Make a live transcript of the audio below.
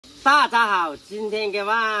大家好，今天给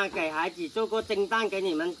孩子做个蒸蛋给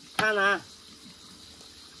你们看啊。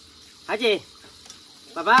孩子，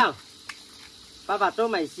宝宝，爸爸做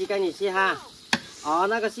美食给你吃哈。哦，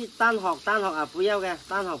那个是蛋壳啊，不要的，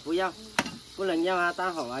蛋壳不要，不能要啊，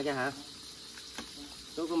蛋壳来的哈。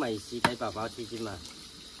做个美食给宝宝吃吃嘛。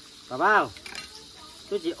宝宝，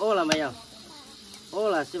肚子饿了没有？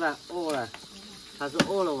饿了是吧？饿了，他说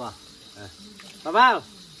饿了哇。宝宝，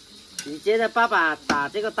你觉得爸爸打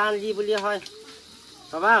这个蛋厉不厉害？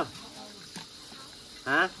宝宝，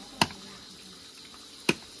啊？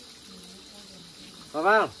宝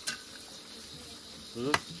宝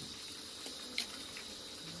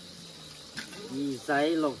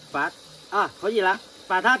，248啊，可以了，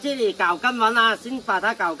把它这里搞更完啊，先把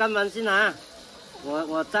它搞更完先啊，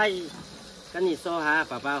我再跟你说哈，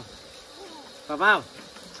宝宝，宝宝，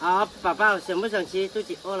好，宝宝想不想吃？肚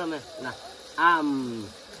子饿了没？那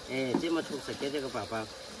哎，这么充实的这个宝宝，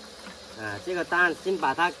啊，这个蛋先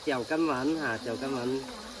把它搅更完哈，搅更完，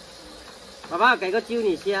宝宝给个蕉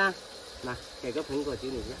你吃啊。那给个苹果酒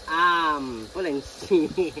你吃啊，不能吃，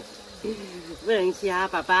不能吃啊，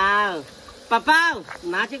宝宝，宝宝，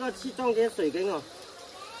拿这个去装点水给我，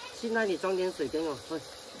去那里装点水给我，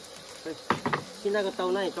去那个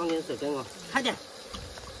兜那里装点水给我，快点，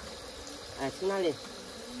哎，去那里，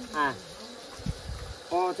啊，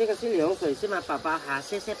哦，这个是凉水是吗，宝宝哈，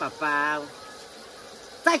谢谢宝宝，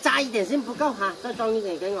再加一点先不够哈，再装一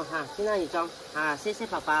点给我哈，去那里装啊，谢谢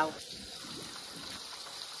宝宝。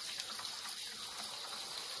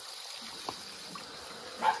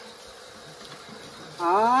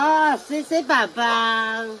哦，谢谢宝宝，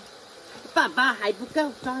宝宝还不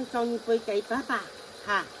够，装一杯给爸爸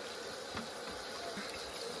哈。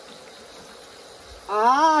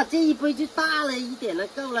哦，这一杯就大了一点了，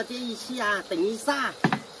够了这一次啊。等一下，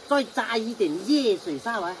再加一点热水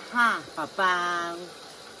下来哈，宝宝。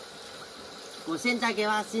我现在给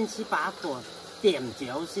他先去把火点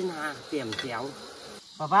着先哈，点着。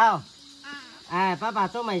宝宝，哎，爸爸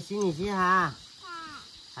做美食你吃哈。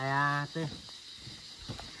哎呀，对。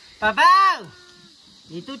宝宝，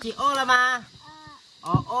你肚子饿了吗？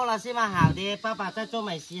哦，饿了是吗？好的，爸爸在做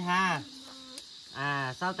美食哈。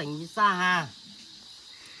啊，稍等一下哈。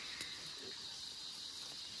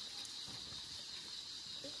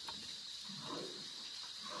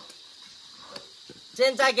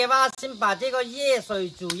现在给爸先把这个热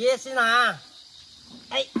水煮热先啊。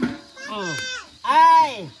哎，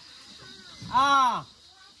哎，啊。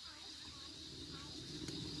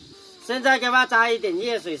现在给它加一点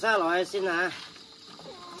热水下来先啊，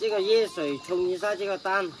这个热水冲一下这个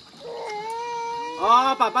蛋。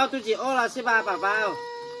哦，宝宝肚子饿了是吧，宝宝？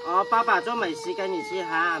哦，爸爸做美食给你吃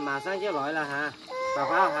哈，马上就来了哈。宝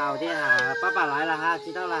宝好的哈，爸爸来了哈，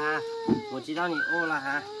知道了哈，我知道你饿了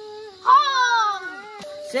哈。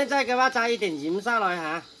现在给它加一点盐下来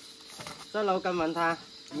哈，再捞更完它，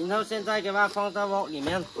然后现在给它放到锅里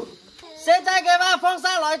面，现在给它放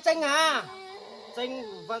上来蒸啊。蒸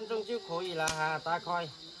5分钟就可以了哈，大概。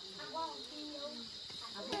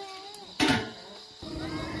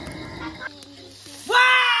哇，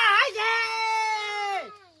孩子，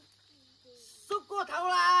熟过头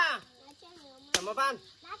啦！怎么办？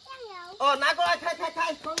拿酱油。哦，拿过来，开，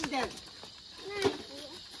放一点。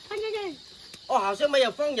放进去。哦，好像没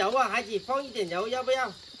有放油啊，孩子，放一点油，要不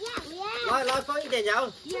要？要。来，放一点油。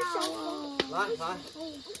要。来，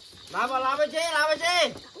拿回去。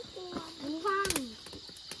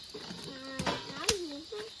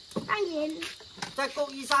放盐，再勾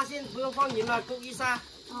一下先，不用放盐了，勾一下，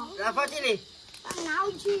然后放这里，拿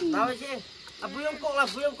回去，啊，不用勾了，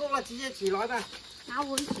直接起来吧。拿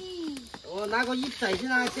回去。我拿个醃仔先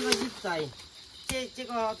啊，这个醃仔，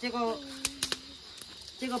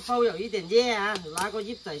这个包有一点热啊，拿个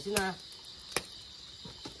醃仔先啊。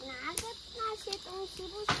拿个那些东西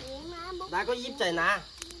不行吗？拿个醃仔拿。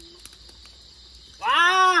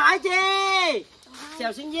哇，孩子，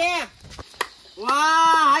小心热。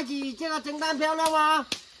哇，孩子，这个蒸蛋漂亮吗？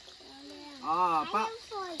哦，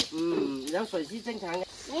凉水是正常的。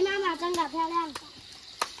没妈妈蒸的漂亮。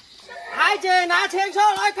孩子，拿钱出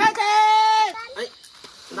来，快点！哎，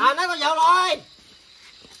拿那个油来，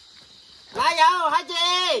拿油，孩子，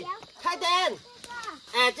快点！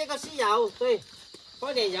哎，这个是油，对，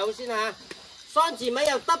放点油先啊。蒜子没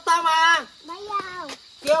有剁到吗？没有。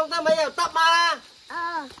姜都没有剁吗？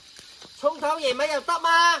葱头也没有剁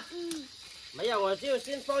吗？没有，我就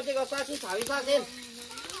先放这个下去炒一下先。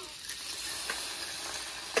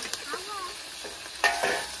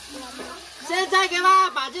现在给它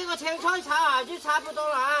把这个青菜炒好就差不多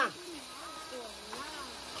了啊。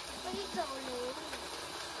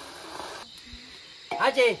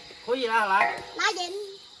孩子，可以了，来。拿盐。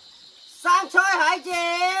生菜孩子。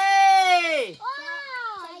哇，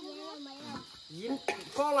鹽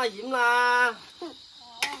放了鹽啦。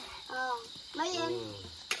哦，冇鹽。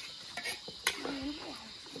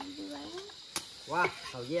哇，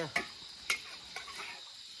好熱。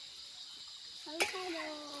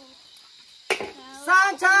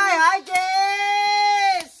生菜孩子，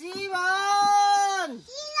洗碗。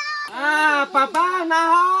啊，爸爸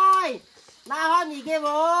拿開你嘅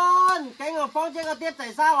碗，給我放這個碟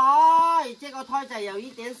仔沙來，這個胎仔有一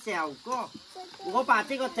點小過，我把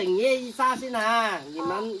這個整熱一下先啊，你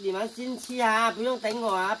們先吃啊，不用等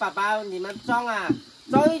我啊，寶寶，你們裝啊，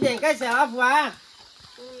裝一點給小老虎啊。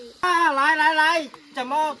啊，來，怎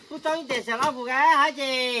麼不裝一點小老虎嘅孩子？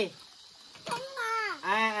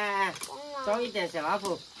哎，裝一點小老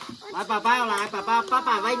虎。來，寶寶，爸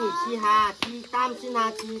爸餵你吃哈，吃一啖先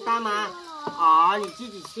啊，吃一啖啊。哦，你自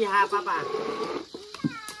己吃哈，爸爸。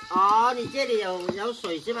哦，你這裏有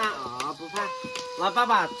水是嗎？哦，不怕。來，爸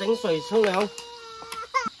爸整水沖涼。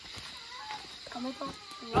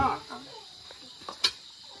啊，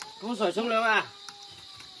補水沖涼啊。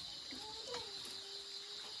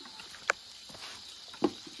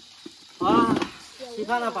啊，吃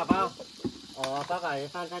飯了，寶寶。哦，爸爸也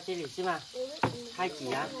放在這裏是嗎？開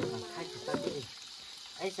幾啊？開幾在這裏。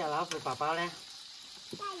哎，小老虎寶寶呢？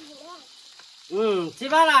吃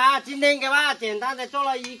飯了啊！今天給爸簡單的做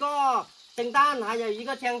了一個蒸蛋，還有一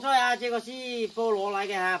個香菜啊。這個是菠蘿來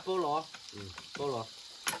的哈，菠蘿，菠蘿，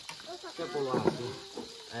這菠蘿好吃。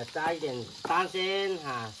炸一點蛋先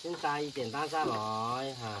哈，先炸一點蛋下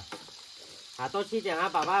來哈。多吃一點哈，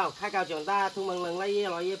寶寶，開口長大，出門能越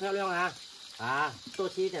來越漂亮哈。多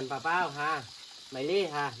吃一點寶寶哈，美麗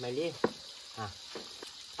哈，美麗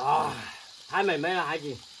太美味了，孩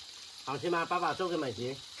子，好吃嗎？爸爸做嘅美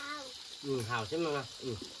食。好吃嗎？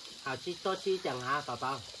好吃，多吃一點哈，寶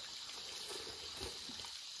寶。